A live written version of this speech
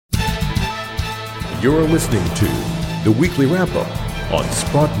You're listening to the Weekly Wrap-Up on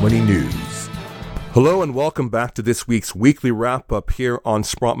Sprott Money News. Hello and welcome back to this week's Weekly Wrap-Up here on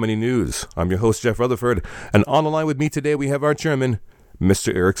Sprott Money News. I'm your host, Jeff Rutherford, and on the line with me today we have our chairman,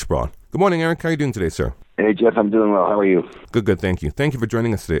 Mr. Eric Sprott. Good morning, Eric. How are you doing today, sir? Hey, Jeff, I'm doing well. How are you? Good, thank you. Thank you for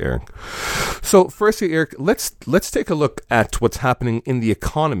joining us today, Eric. So, firstly, Eric, let's take a look at what's happening in the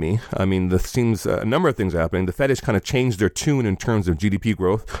economy. I mean, there seems a number of things are happening. The Fed has kind of changed their tune in terms of GDP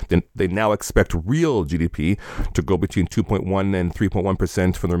growth. They now expect real GDP to go between 2.1 and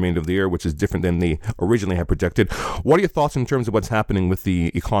 3.1% for the remainder of the year, which is different than they originally had projected. What are your thoughts in terms of what's happening with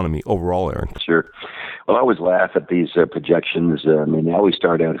the economy overall, Eric? Sure. Well, I always laugh at these projections. I mean, they always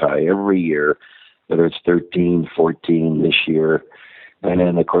start out high every year, whether it's 13, 14 this year. And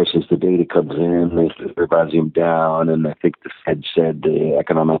then, of course, as the data comes in, they revise them down. And I think the Fed said the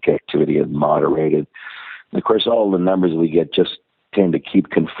economic activity had moderated. And, of course, all the numbers we get just tend to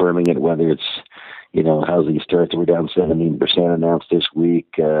keep confirming it, whether it's, housing starts were down 17% announced this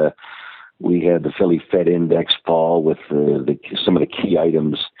week. We had the Philly Fed Index fall with some of the key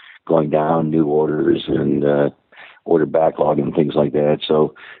items going down, new orders and order backlog and things like that.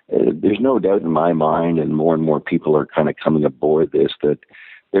 So there's no doubt in my mind, and more people are kind of coming aboard this, that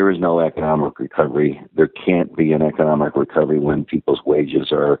there is no economic recovery. There can't be an economic recovery when people's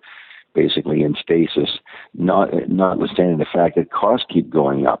wages are basically in stasis, notwithstanding the fact that costs keep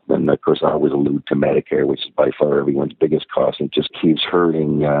going up. And, of course, I always allude to Medicare, which is by far everyone's biggest cost. It just keeps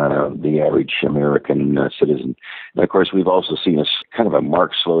hurting the average American citizen. And, of course, we've also seen kind of a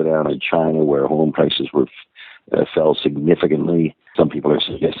marked slowdown in China where home prices fell significantly. Some people are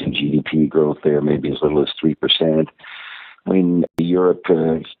suggesting GDP growth there maybe as little as 3%. I mean, Europe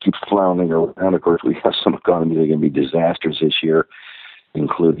keeps floundering around. Of course, we have some economies that are going to be disasters this year,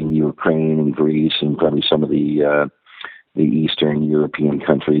 including Ukraine and Greece and probably some of the Eastern European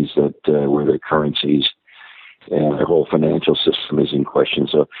countries that where their currencies and their whole financial system is in question.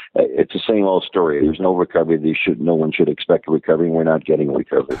 So it's the same old story. There's no recovery. No one should expect a recovery, and we're not getting a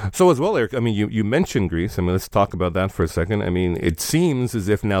recovery. So as well, Eric, I mean, you mentioned Greece. I mean, let's talk about that for a second. I mean, it seems as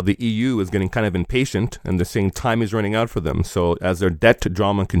if now the EU is getting kind of impatient, and they're saying time is running out for them. So as their debt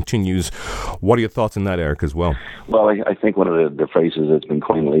drama continues, what are your thoughts on that, Eric, as well? Well, I think one of the phrases that's been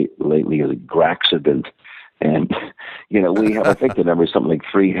coined lately is Graxident. And, we have, I think the number is something like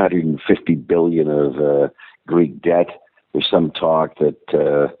 $350 billion of Greek debt. There's some talk that,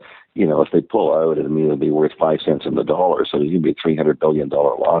 if they pull out, it'll be worth 5 cents on the dollar. So there's going to be a $300 billion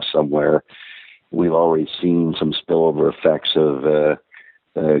loss somewhere. We've already seen some spillover effects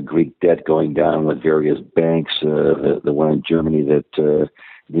of Greek debt going down with various banks, the one in Germany that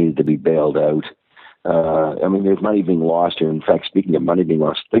needed to be bailed out. There's money being lost here. In fact, speaking of money being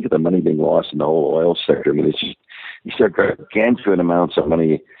lost, think of the money being lost in the whole oil sector. I mean, it's just, you start gargantuan amounts of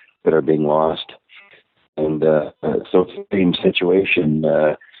money that are being lost. And so it's the same situation.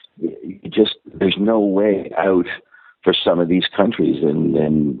 There's no way out for some of these countries.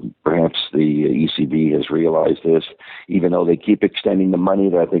 And perhaps the ECB has realized this, even though they keep extending the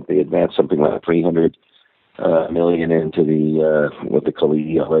money. I think they advanced something like $300 million into what they call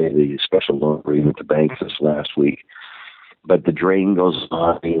the ELA, the special loan agreement to banks this last week. But the drain goes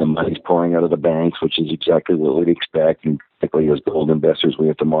on, the money's pouring out of the banks, which is exactly what we'd expect. And particularly as gold investors, we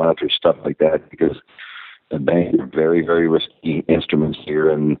have to monitor stuff like that because the banks are very, very risky instruments here,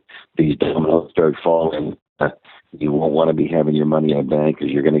 and these dominoes start falling. You won't want to be having your money in a bank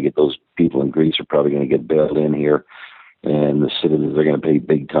because you're going to get those people in Greece are probably going to get bailed in here, and the citizens are going to pay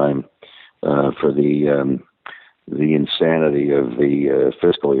big time for the insanity of the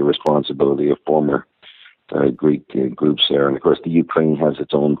fiscal irresponsibility of former Greek groups there. And, of course, the Ukraine has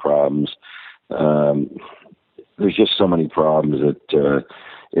its own problems. There's just so many problems that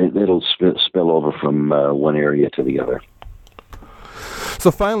it'll spill over from one area to the other.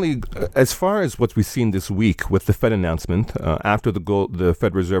 So finally, as far as what we've seen this week with the Fed announcement, after the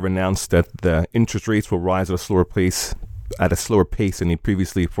Fed Reserve announced that the interest rates will rise at a slower pace than he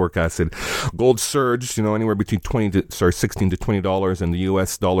previously forecasted, gold surged, anywhere between $16 to $20, and the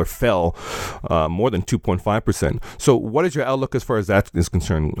U.S. dollar fell more than 2.5%. So what is your outlook as far as that is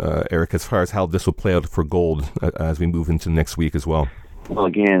concerned, Eric, as far as how this will play out for gold as we move into next week as well? Well,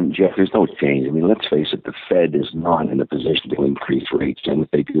 again, Jeff, there's no change. I mean, let's face it, the Fed is not in a position to increase rates. And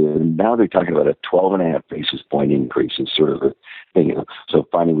if they do, and now they're talking about a 12.5 basis point increase is sort of the thing. So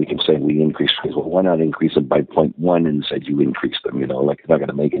finally we can say we increase rates. Well, why not increase them by 0.1 and said you increase them, it's not going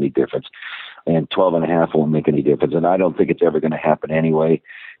to make any difference. And 12.5 won't make any difference. And I don't think it's ever going to happen anyway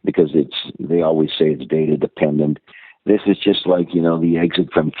because they always say it's data dependent. This is just like, the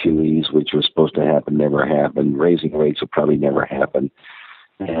exit from QEs, which was supposed to happen, never happened. Raising rates will probably never happen.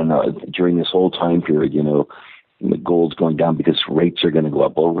 And during this whole time period, the gold's going down because rates are going to go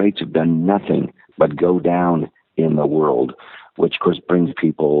up. Well, rates have done nothing but go down in the world, which, of course, brings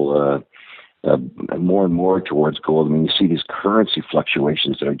people more and more towards gold. I mean, you see these currency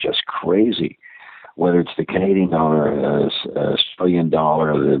fluctuations that are just crazy, whether it's the Canadian dollar, Australian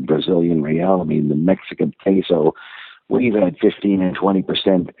dollar, the Brazilian real, I mean, the Mexican peso. We've had 15 and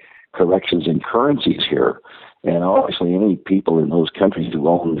 20% corrections in currencies here. And obviously, any people in those countries who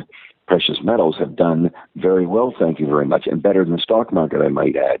own precious metals have done very well, thank you very much, and better than the stock market, I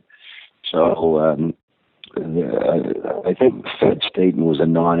might add. So I think the Fed statement was a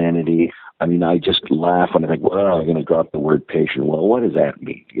non-entity. I mean, I just laugh when I think, well, I'm going to drop the word patient. Well, what does that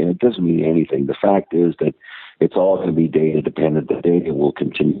mean? It doesn't mean anything. The fact is that it's all going to be data dependent. The data will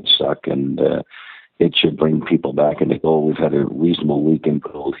continue to suck, and it should bring people back into gold. We've had a reasonable week in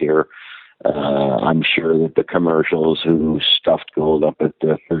gold here. I'm sure that the commercials who stuffed gold up at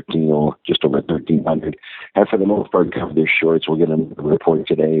 13 or just over 1,300 have, for the most part, covered their shorts. We'll get a report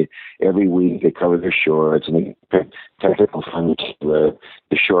today. Every week they cover their shorts, and they pick technical funds the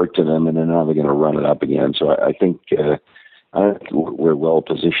short to them, and then now they're going to run it up again. So I think we're well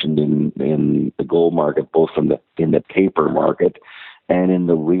positioned in the gold market, both in the paper market and in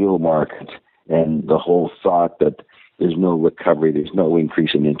the real market. And the whole thought that there's no recovery, there's no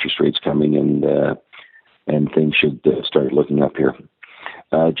increase in interest rates coming, and things should start looking up here.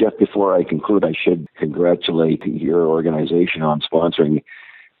 Jeff, before I conclude, I should congratulate your organization on sponsoring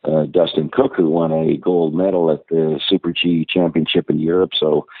Dustin Cook, who won a gold medal at the Super G Championship in Europe.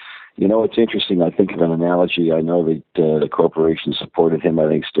 So, it's interesting. I think of an analogy. I know that the corporation supported him, I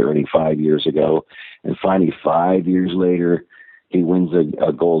think, starting 5 years ago, and finally 5 years later, he wins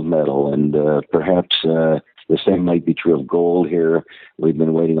a gold medal, and perhaps the same might be true of gold here. We've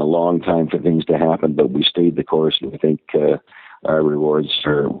been waiting a long time for things to happen, but we stayed the course, and I think our rewards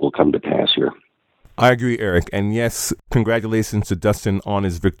will come to pass here. I agree, Eric. And yes, congratulations to Dustin on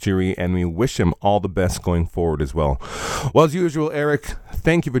his victory, and we wish him all the best going forward as well. Well, as usual, Eric,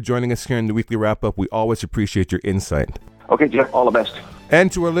 thank you for joining us here in the Weekly Wrap-Up. We always appreciate your insight. Okay, Jeff, all the best.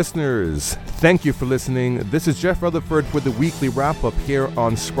 And to our listeners, thank you for listening. This is Jeff Rutherford with the Weekly Wrap-Up here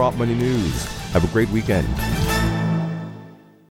on Sprott Money News. Have a great weekend.